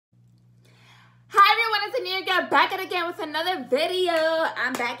Here, got back at it again with another video.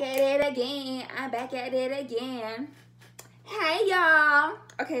 I'm back at it again. Hey y'all.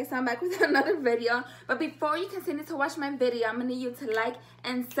 Okay, so I'm back with another video. But before you continue to watch my video, I'm gonna need you to like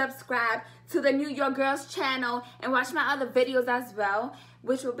and subscribe to the New York Girls channel and watch my other videos as well,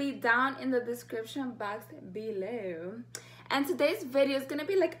 which will be down in the description box below. And today's video is gonna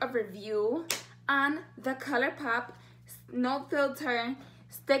be like a review on the Colourpop No Filter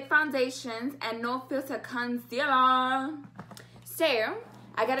Stick Foundations and No Filter Concealer. So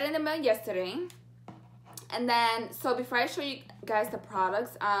I got it in the mail yesterday, and then so before I show you guys the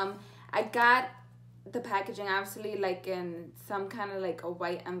products, I got the packaging obviously like in some kind of like a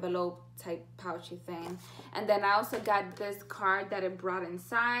white envelope type pouchy thing, and then I also got this card that it brought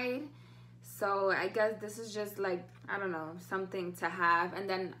inside. So I guess this is just like, I don't know, something to have. And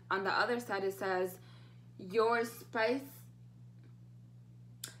then on the other side it says you spice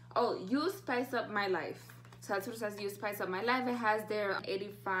up my life. So that's what it says, you spice up my life. It has their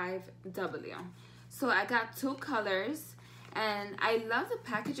 85W. So I got two colors and I love the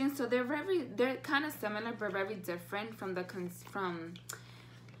packaging. So they're kind of similar but very different from the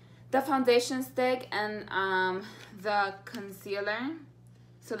foundation stick and the concealer.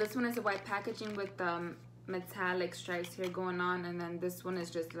 So this one is a white packaging with metallic stripes here going on, and then this one is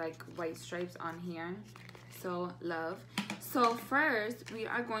just like white stripes on here. So love. So first we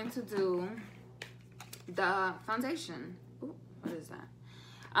are going to do the foundation. Ooh, what is that?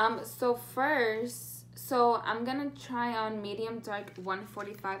 So I'm gonna try on medium dark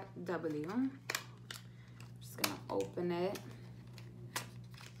 145W. Just gonna open it.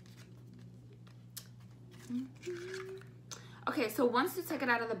 Okay, so once you take it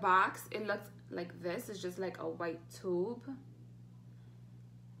out of the box, it looks like this. It's just like a white tube.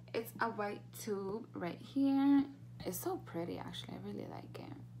 It's a white tube right here. It's so pretty, actually. I really like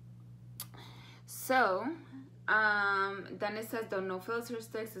it. So, then it says the No Filter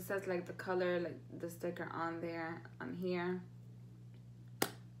sticks. It says like the color, like the sticker on there, on here.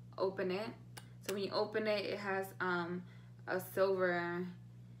 Open it. So when you open it, it has a silver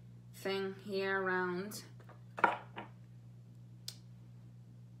thing here around.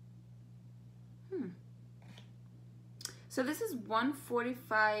 So this is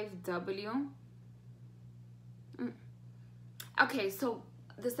 145W. Okay, so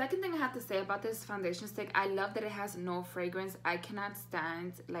the second thing I have to say about this foundation stick, I love that it has no fragrance. I cannot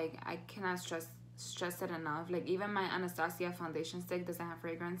stand, like, I cannot stress it enough. Like, even my Anastasia foundation stick doesn't have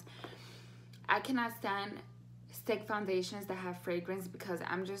fragrance. I cannot stand stick foundations that have fragrance because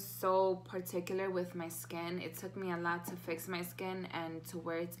I'm just so particular with my skin. It took me a lot to fix my skin and to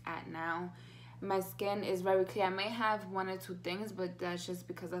where it's at now. My skin is very clear. I may have one or two things, but that's just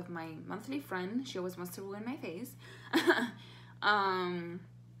because of my monthly friend. She always wants to ruin my face.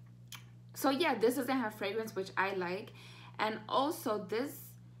 So yeah, this doesn't have fragrance, which I like. And also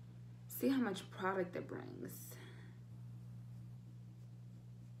this, see how much product it brings.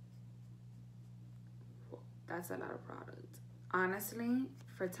 That's a lot of product. Honestly,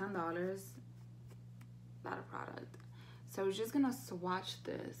 for $10, a lot of product. So we're just gonna swatch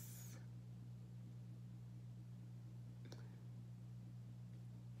this.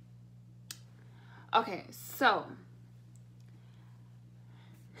 Okay, so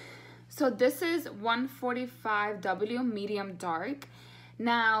this is 145W medium dark.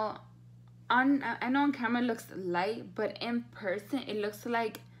 Now, I know on camera it looks light, but in person it looks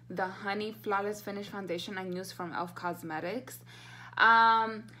like the Honey Flawless Finish foundation I use from e.l.f. Cosmetics.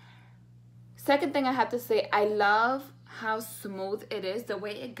 Second thing I have to say, I love how smooth it is. The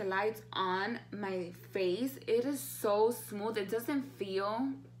way it glides on my face, it is so smooth. It doesn't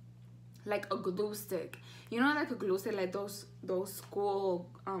feel like a glue stick. You know, like a glue stick, like those school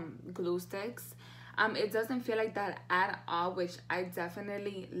glue sticks. It doesn't feel like that at all, which I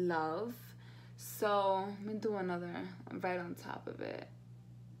definitely love. So let me do another right on top of it.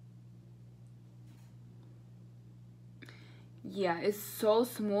 Yeah, it's so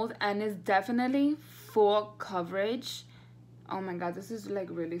smooth and it's definitely full coverage. Oh my god, this is like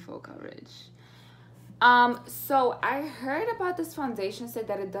really full coverage. So I heard about this foundation stick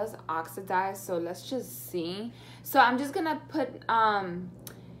that it does oxidize, so let's just see. So I'm just gonna put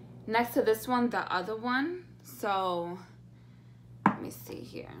next to this one the other one. So let me see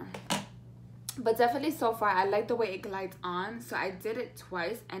here. But definitely so far I like the way it glides on. So I did it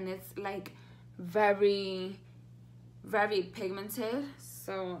twice and it's like very pigmented.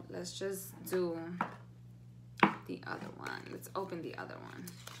 So let's just do the other one. Let's open the other one.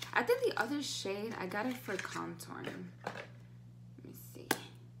 I think the other shade, I got it for contouring. Let me see.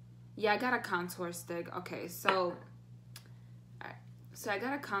 Yeah, I got a contour stick. Okay, so, all right. So I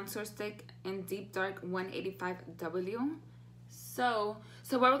got a contour stick in Deep Dark 185W. So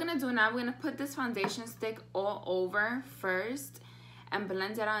what we're gonna do now, we're gonna put this foundation stick all over first and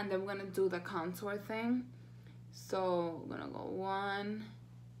blend it out, and then we're gonna do the contour thing. So we're gonna go 1,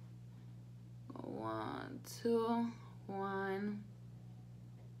 2, 1.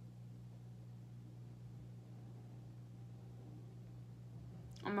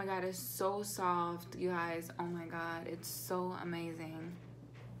 Oh my god, it's so soft, you guys. Oh my god, it's so amazing.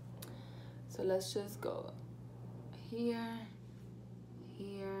 So let's just go here,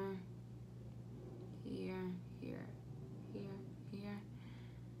 here, here, here, here, here.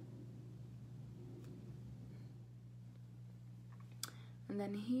 And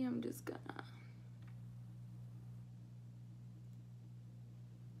then here I'm just gonna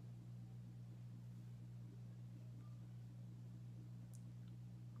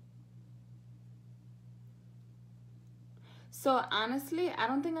So honestly, I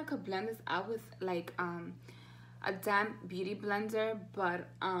don't think I could blend this out with like a damp beauty blender, but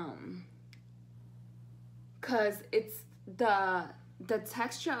cause it's the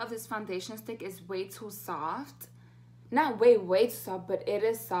texture of this foundation stick is way too soft. Not way too soft, but it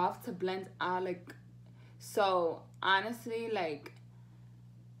is soft to blend out, like, so honestly, like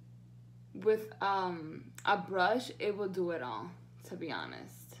with a brush it will do it all, to be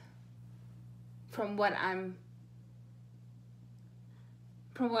honest, from what I'm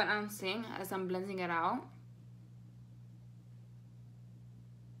seeing as I'm blending it out.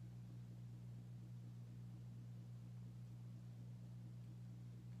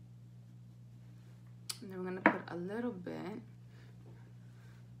 And then we're gonna put a little bit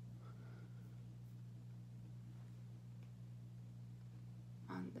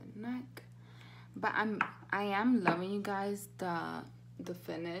on the neck. But I am loving, you guys, the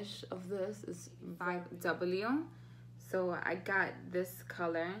finish of this is 5W. So I got this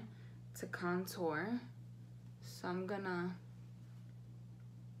color to contour. So I'm gonna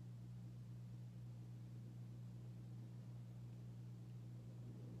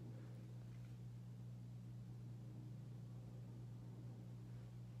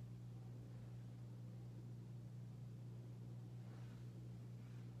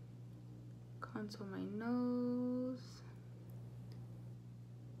contour my nose.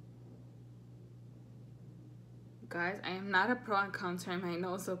 Guys, I am not a pro at contouring my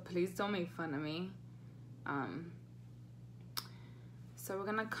nose, so please don't make fun of me. So we're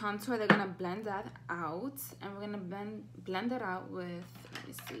gonna contour, they're gonna blend that out, and we're gonna blend it out with, let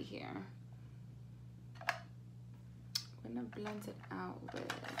me see here. We're gonna blend it out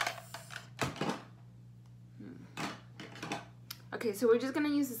with, Okay, so we're just gonna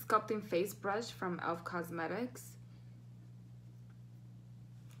use a sculpting face brush from e.l.f. Cosmetics.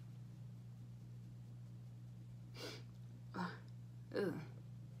 Ugh.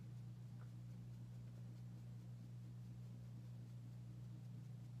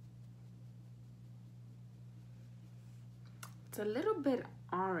 It's a little bit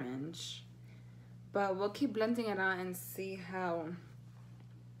orange, but we'll keep blending it out and see how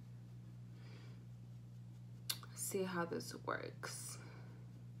this works.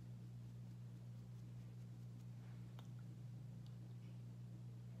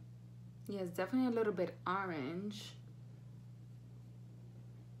 Yeah, it's definitely a little bit orange.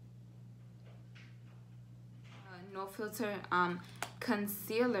 No Filter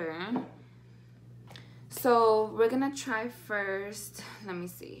concealer. So we're gonna try first, let me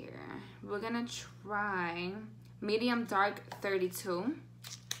see here. We're gonna try Medium Dark 32.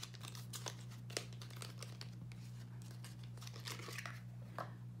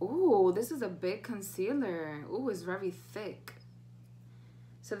 Ooh, this is a big concealer. Ooh, it's very thick.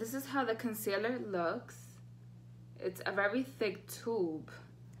 So this is how the concealer looks. It's a very thick tube.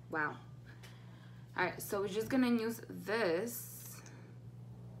 Wow. All right, so we're just gonna use this.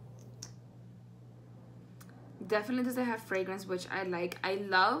 Definitely doesn't have fragrance, which I like. I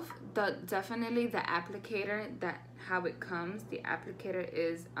love definitely the applicator, how it comes. The applicator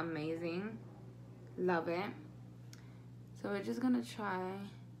is amazing. Love it. So we're just gonna try.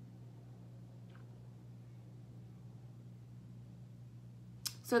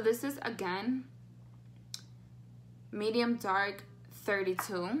 So this is, again, Medium Dark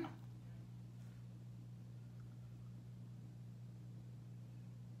 32.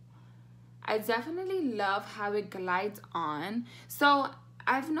 I definitely love how it glides on. So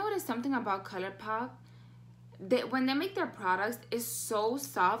I've noticed something about Colourpop. When they make their products, it's so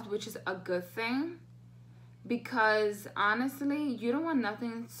soft, which is a good thing. Because honestly, you don't want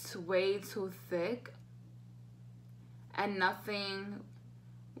nothing way too thick. And nothing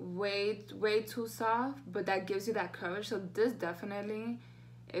way too soft, but that gives you that coverage. So this definitely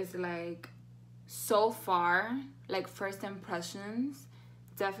is like, so far, like first impressions,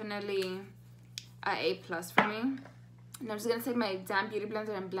 definitely a A+ for me. And I'm just gonna take my damn beauty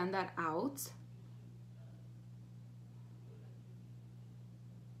blender and blend that out.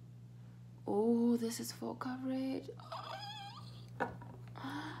 Oh, this is full coverage. I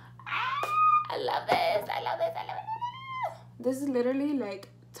love this. I love this. I love it. This is literally like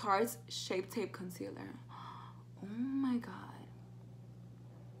Tarte's Shape Tape Concealer. Oh my god.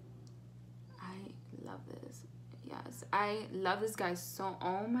 I love this. Yes, I love this, guys. So,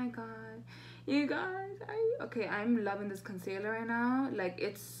 oh my god. You guys, okay, I'm loving this concealer right now. Like,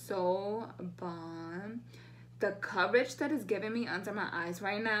 it's so bomb. The coverage that is giving me under my eyes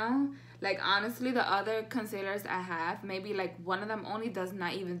right now, like, honestly, the other concealers I have, maybe like one of them only does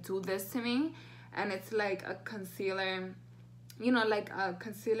not even do this to me. And it's like a concealer, you know, like a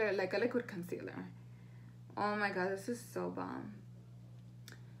concealer, like a liquid concealer. Oh my god, this is so bomb.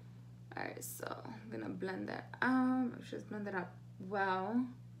 Alright, so I'm gonna blend that out. Just blend it up well.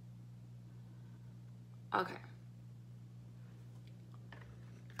 Okay.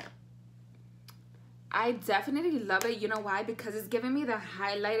 I definitely love it. You know why? Because it's giving me the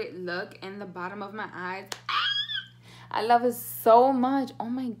highlighted look in the bottom of my eyes. I love it so much. Oh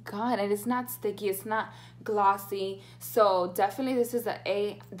my god. And it's not sticky. It's not glossy. So definitely this is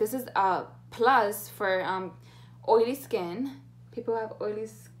a plus for oily skin. People who have oily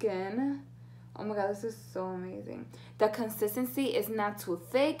skin. Oh my god, this is so amazing. The consistency is not too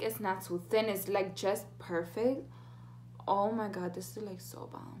thick. It's not too thin. It's like just perfect. Oh my god, this is like so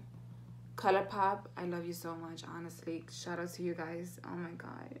bomb. Colourpop, I love you so much, honestly. Shout out to you guys. Oh my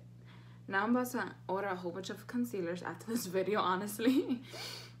god. Now I'm about to order a whole bunch of concealers after this video, honestly.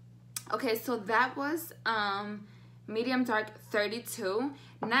 Okay, so that was medium dark 32.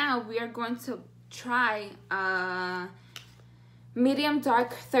 Now we are going to try medium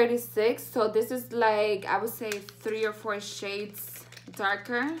dark 36. So this is like, I would say 3 or 4 shades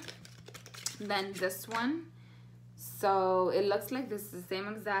darker than this one. So it looks like this is the same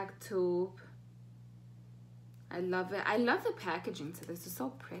exact tube. I love it. I love the packaging to this. It's so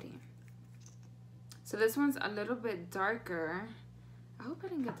pretty. So this one's a little bit darker. I hope I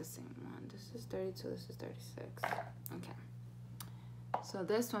didn't get the same one. This is 32, this is 36. Okay. So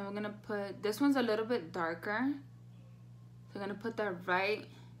this one, we're gonna put, this one's a little bit darker. So we're gonna put that right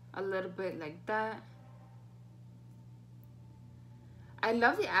a little bit like that. I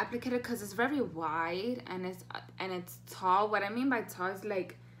love the applicator because it's very wide and it's tall. What I mean by tall is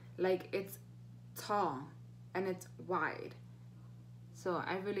like it's tall and it's wide. So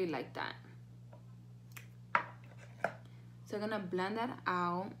I really like that. So I'm gonna blend that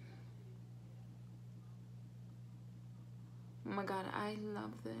out. Oh my god, I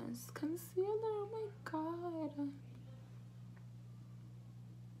love this concealer. Oh my god.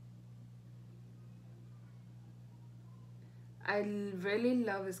 I really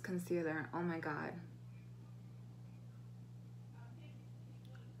love this concealer. Oh my god.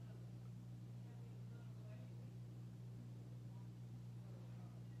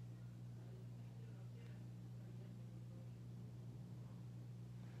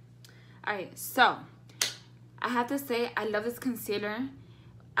 Alright, so I have to say I love this concealer.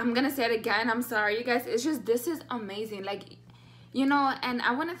 I'm gonna say it again. I'm sorry, you guys. It's just, this is amazing. Like, you know, and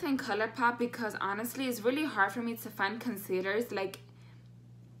I want to thank Colourpop because honestly, it's really hard for me to find concealers like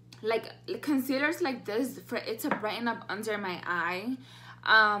concealers like this for it to brighten up under my eye.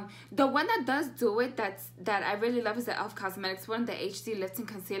 The one that does do it that I really love is the e.l.f. Cosmetics one. The HD Lifting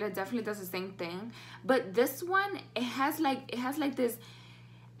Concealer definitely does the same thing. But this one, it has like this,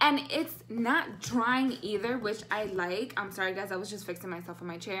 and it's not drying either, which I like. I'm sorry guys, I was just fixing myself in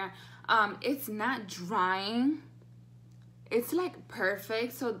my chair. It's not drying. It's like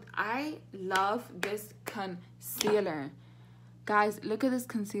perfect. So I love this concealer. Guys, look at this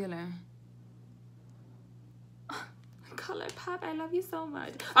concealer. Colourpop, I love you so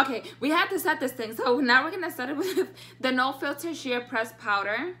much. Okay, we had to set this thing. So now we're gonna set it with the No Filter Sheer Press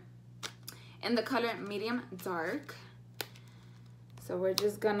Powder in the color medium dark. So we're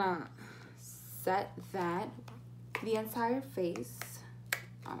just gonna set that the entire face.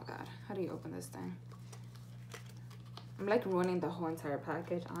 Oh my god, how do you open this thing? I'm like ruining the whole entire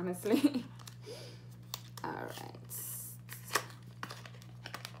package, honestly. Alright.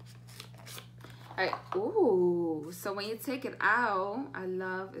 Alright, ooh. So when you take it out, I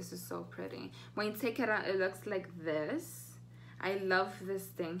love, this is so pretty. When you take it out, it looks like this. I love this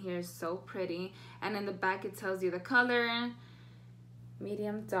thing here, it's so pretty. And in the back, it tells you the color,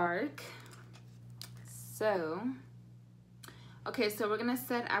 medium dark. So, Okay, so we're gonna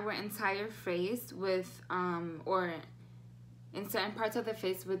set our entire face with or in certain parts of the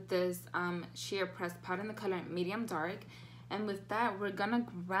face with this sheer pressed powder in the color medium dark. And with that, we're gonna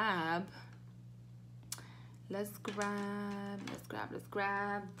grab, let's grab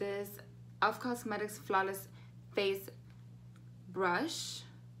this e.l.f. Cosmetics Flawless Face Brush.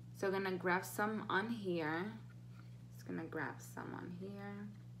 So we're gonna grab some on here. Just gonna grab some on here.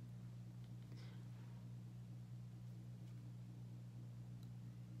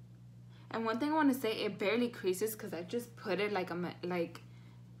 And one thing I want to say, it barely creases because I just put it like a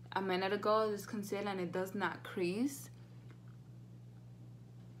minute ago, this concealer, and it does not crease.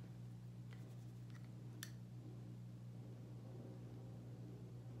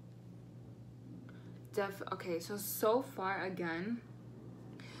 Okay, so far again.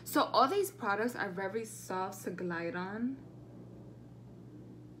 So all these products are very soft to glide on.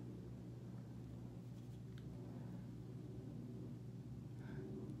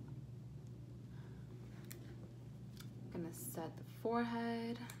 Gonna set the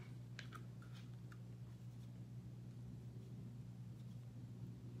forehead.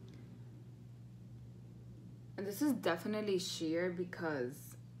 And this is definitely sheer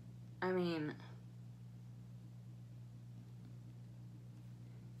because, I mean,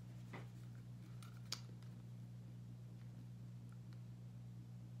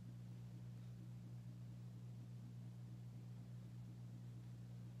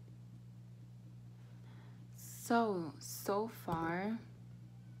 so far,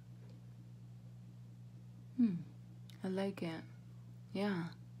 I like it. Yeah.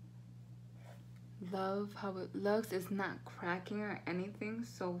 Love how it looks. It's not cracking or anything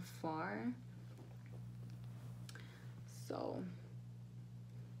so far. So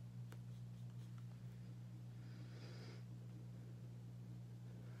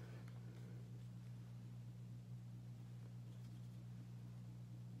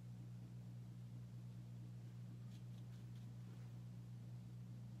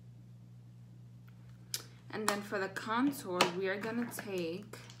and then for the contour, we are gonna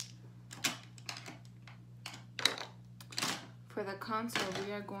take,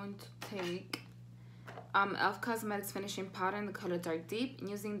 e.l.f. Cosmetics Finishing Powder in the color Dark Deep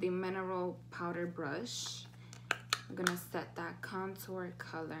using the Mineral Powder Brush. I'm gonna set that contour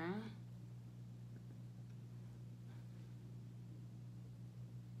color.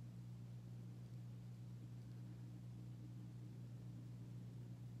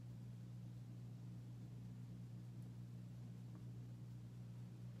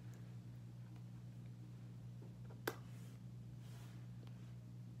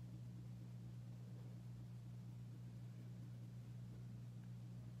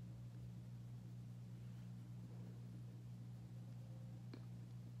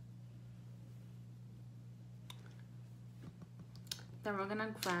 Then we're gonna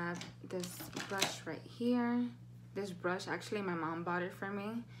grab this brush right here. This brush, actually my mom bought it for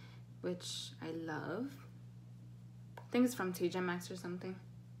me, which I love. I think it's from TJ Maxx or something.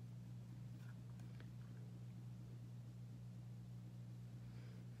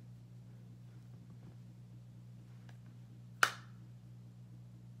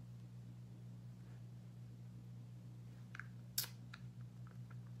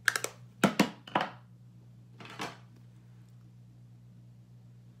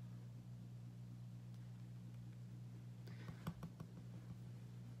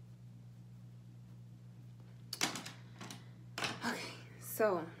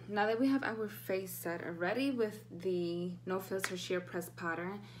 So now that we have our face set already with the No Filter Sheer Press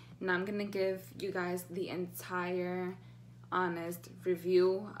Powder, now I'm gonna give you guys the entire honest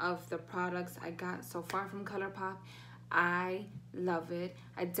review of the products I got so far from Colourpop. I love it.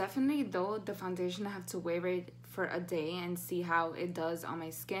 I definitely, though, the foundation, I have to wear it for a day and see how it does on my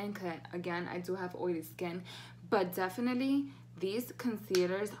skin, because again, I do have oily skin. But definitely these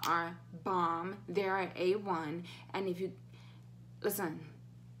concealers are bomb. They are A1. And if you listen,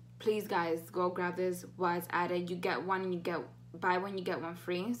 please guys, go grab this while it's added. You get one and you get, buy one you get one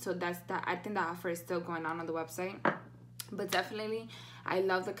free. So that's that. I think the offer is still going on the website. But definitely, I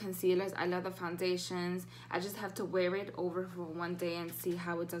love the concealers. I love the foundations. I just have to wear it over for one day and see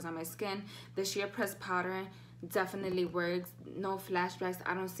how it does on my skin. The sheer press powder definitely works. No flashbacks.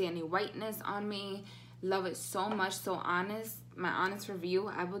 I don't see any whiteness on me. Love it so much. So honest, my honest review,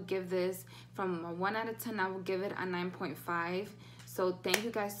 I would give this from a 1 out of 10. I will give it a 9.5. So thank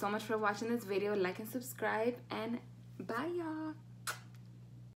you guys so much for watching this video. Like and subscribe, and bye y'all.